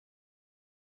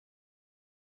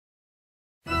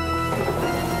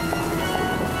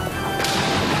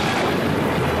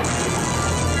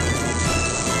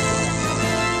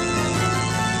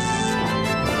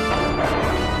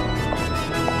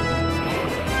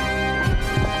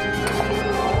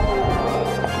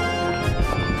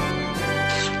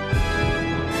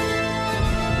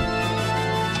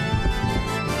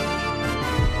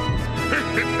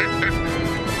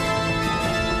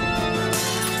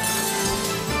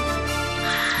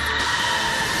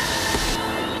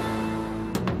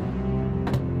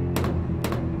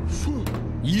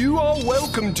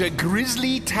welcome to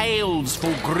Grizzly Tales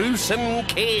for Gruesome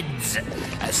Kids,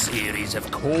 a series of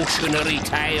cautionary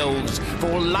tales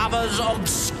for lovers of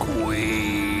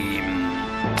scream.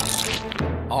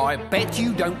 I bet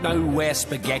you don't know where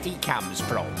spaghetti comes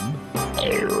from.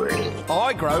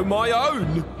 I grow my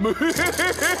own.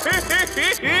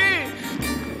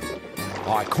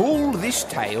 I call this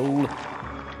tale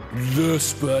The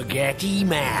Spaghetti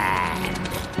Man.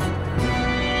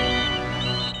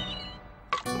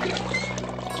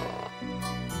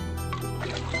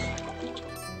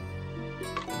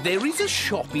 There is a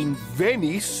shop in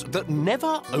Venice that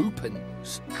never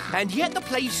opens, and yet the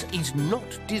place is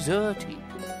not deserted.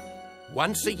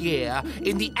 Once a year,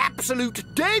 in the absolute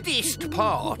deadest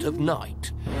part of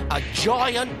night, a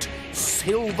giant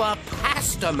silver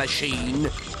pasta machine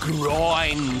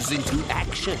grinds into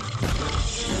action.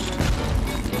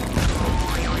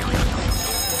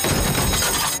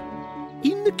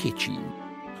 In the kitchen,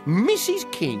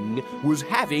 Mrs. King was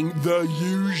having the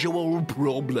usual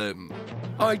problem.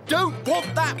 "I don't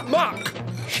want that muck!"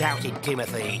 shouted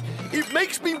Timothy. "It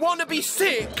makes me want to be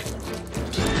sick!"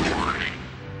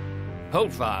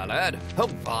 "Hold fire, lad,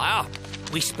 hold fire,"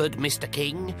 whispered Mr.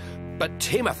 King. But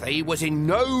Timothy was in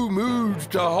no mood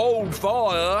to hold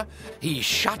fire. He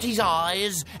shut his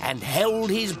eyes and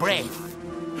held his breath.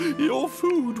 "Your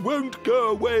food won't go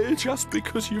away just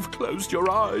because you've closed your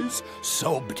eyes,"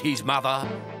 sobbed his mother.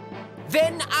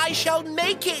 "Then I shall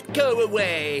make it go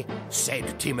away,"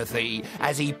 said Timothy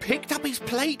as he picked up his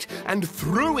plate and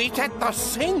threw it at the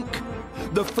sink.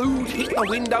 The food hit the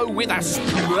window with a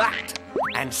splat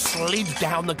and slid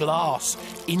down the glass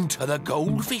into the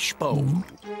goldfish bowl.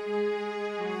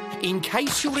 In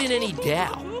case you're in any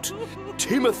doubt,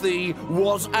 Timothy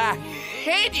was a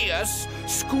hideous,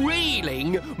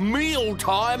 squealing,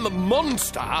 mealtime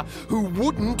monster who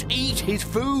wouldn't eat his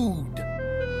food.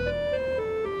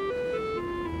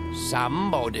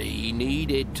 Somebody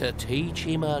needed to teach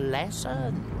him a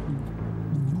lesson.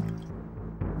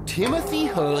 Timothy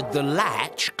heard the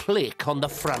latch click on the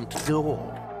front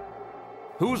door.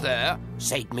 "Who's there?"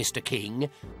 said Mr. King.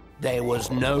 There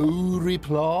was no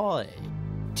reply.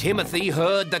 Timothy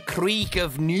heard the creak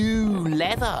of new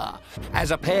leather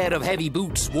as a pair of heavy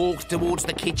boots walked towards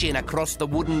the kitchen across the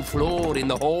wooden floor in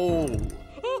the hall.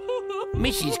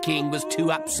 Mrs. King was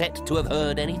too upset to have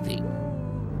heard anything.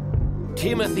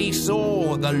 Timothy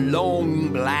saw the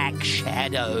long black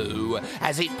shadow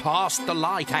as it passed the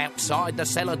light outside the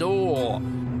cellar door.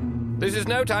 "This is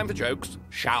no time for jokes,"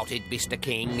 shouted Mr.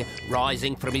 King,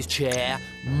 rising from his chair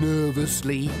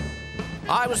nervously.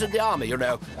 "I was in the army, you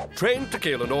know, trained to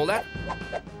kill and all that."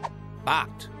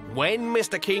 But when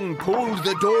Mr. King pulled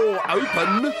the door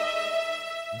open,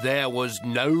 there was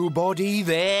nobody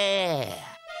there.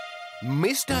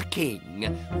 Mr.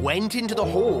 King went into the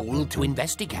hall to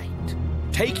investigate,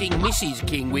 taking Mrs.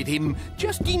 King with him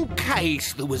just in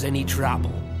case there was any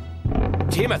trouble.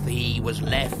 Timothy was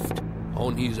left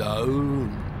on his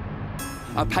own.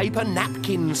 A paper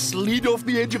napkin slid off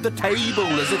the edge of the table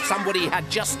as if somebody had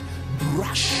just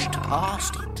brushed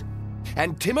past it.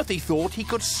 And Timothy thought he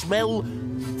could smell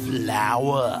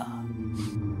flour.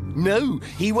 No,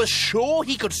 he was sure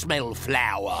he could smell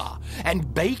flour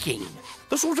and baking,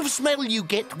 the sort of smell you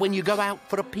get when you go out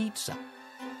for a pizza.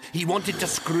 He wanted to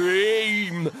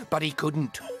scream, but he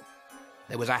couldn't.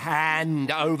 There was a hand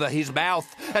over his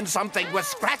mouth, and something was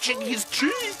scratching his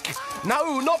cheek.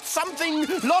 No, not something,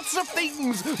 lots of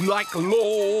things, like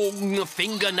long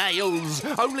fingernails,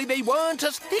 only they weren't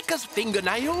as thick as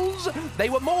fingernails. They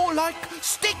were more like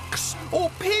sticks or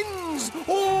pins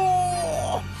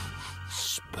or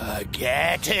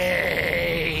spaghetti.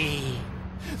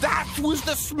 That was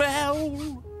the smell.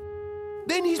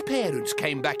 Then his parents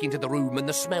came back into the room and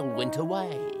the smell went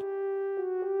away.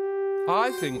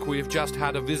 "I think we've just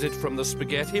had a visit from the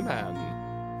Spaghetti Man,"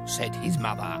 said his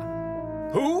mother.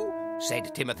 "Who?"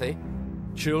 said Timothy.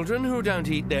 "Children who don't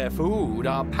eat their food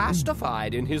are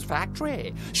pacified in his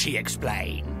factory," she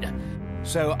explained.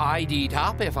 "So I'd eat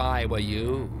up if I were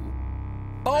you."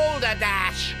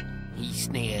 "Balderdash!" he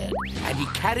sneered, and he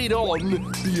carried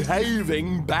on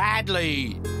behaving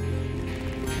badly.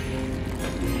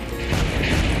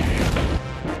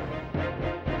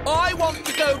 "I want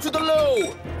to go to the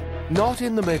loo." "Not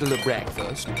in the middle of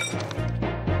breakfast."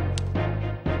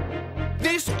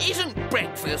 "This isn't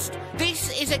breakfast. This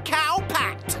is a cow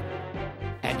pat."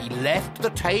 And he left the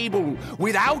table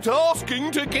without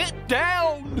asking to get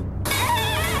down.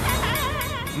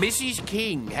 Mrs.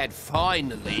 King had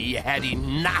finally had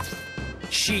enough.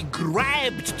 She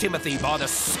grabbed Timothy by the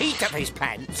seat of his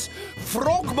pants,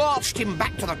 frog-marched him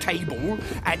back to the table,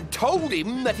 and told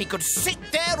him that he could sit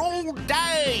there all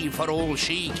day for all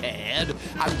she cared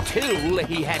until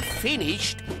he had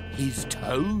finished his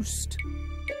toast.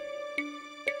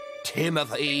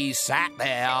 Timothy sat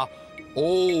there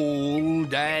all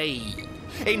day.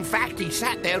 In fact, he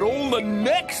sat there all the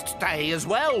next day as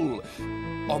well.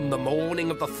 On the morning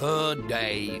of the third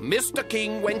day, Mr.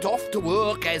 King went off to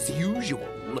work as usual,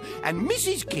 and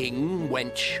Mrs. King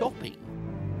went shopping.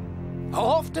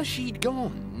 After she'd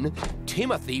gone,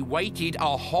 Timothy waited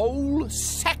a whole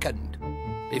second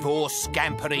before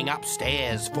scampering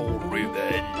upstairs for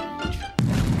revenge.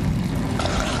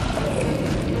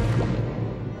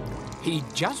 He'd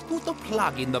just put the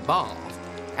plug in the bath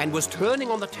and was turning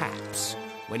on the taps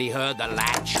when he heard the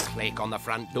latch click on the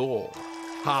front door.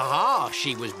 Ha-ha,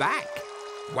 she was back.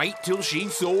 Wait till she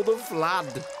saw the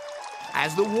flood.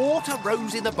 As the water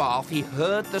rose in the bath, he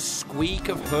heard the squeak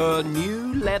of her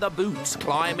new leather boots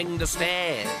climbing the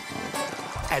stairs.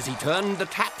 As he turned the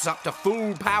taps up to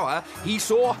full power, he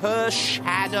saw her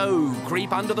shadow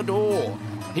creep under the door.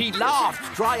 He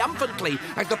laughed triumphantly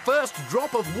as the first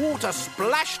drop of water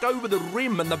splashed over the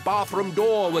rim and the bathroom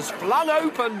door was flung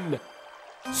open.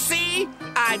 "See,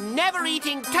 I'm never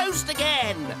eating toast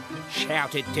again,"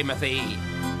 shouted Timothy.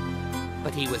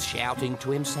 But he was shouting to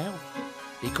himself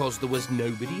because there was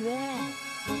nobody there.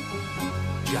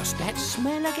 Just that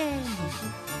smell again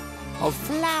of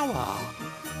flour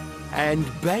and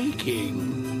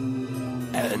baking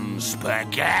and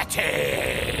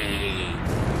spaghetti.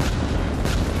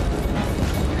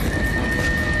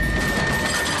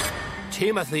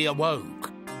 Timothy awoke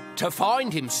to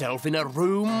find himself in a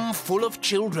room full of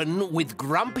children with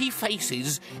grumpy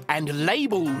faces and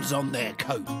labels on their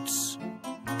coats.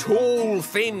 Tall,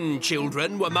 thin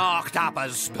children were marked up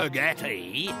as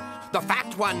spaghetti. The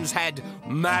fat ones had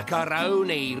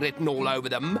macaroni written all over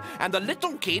them, and the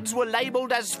little kids were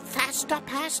labelled as faster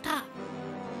pasta.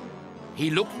 He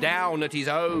looked down at his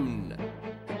own.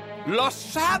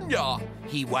 "Lasagna!"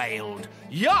 he wailed.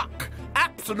 "Yuck!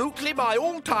 Absolutely my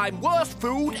all-time worst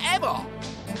food ever!"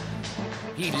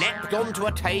 He leapt onto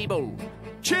a table.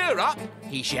 "Cheer up!"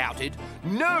 he shouted.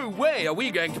 "No way are we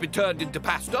going to be turned into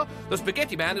pasta. The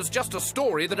Spaghetti Man is just a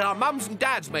story that our mums and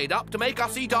dads made up to make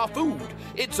us eat our food.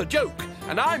 It's a joke,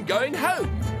 and I'm going home."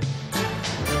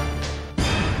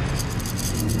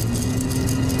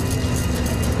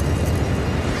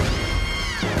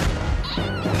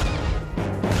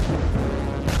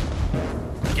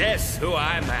 "Guess who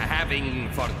I'm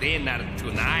having for dinner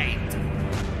tonight?"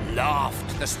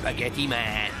 laughed the Spaghetti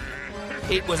Man.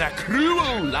 It was a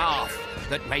cruel laugh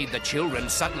that made the children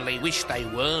suddenly wish they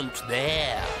weren't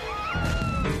there.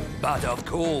 But of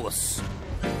course,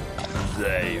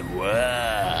 they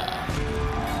were.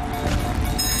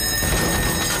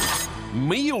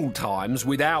 Meal times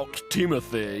without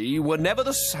Timothy were never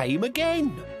the same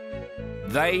again.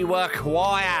 They were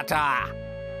quieter.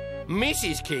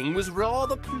 Mrs. King was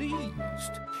rather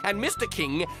pleased, and Mr.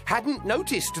 King hadn't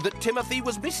noticed that Timothy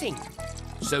was missing,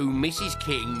 so Mrs.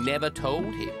 King never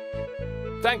told him.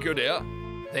 "Thank you, dear."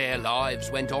 Their lives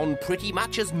went on pretty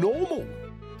much as normal.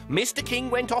 Mr. King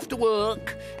went off to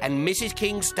work, and Mrs.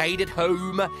 King stayed at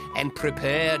home and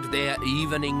prepared their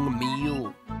evening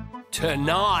meal.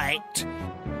 Tonight,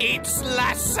 it's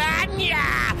lasagna!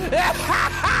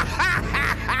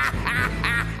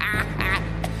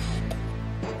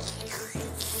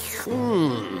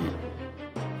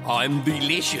 I'm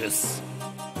delicious.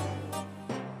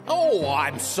 Oh,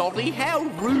 I'm sorry, how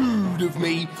rude of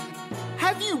me.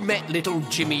 Have you met little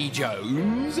Jimmy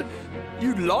Jones?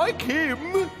 You'd like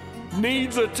him.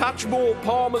 Needs a touch more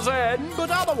parmesan,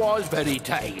 but otherwise very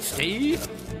tasty.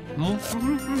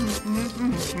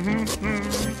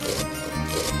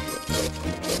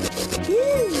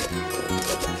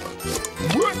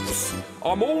 Whoops!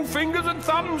 I'm all fingers and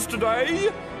thumbs today.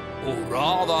 Or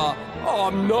rather,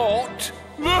 I'm not.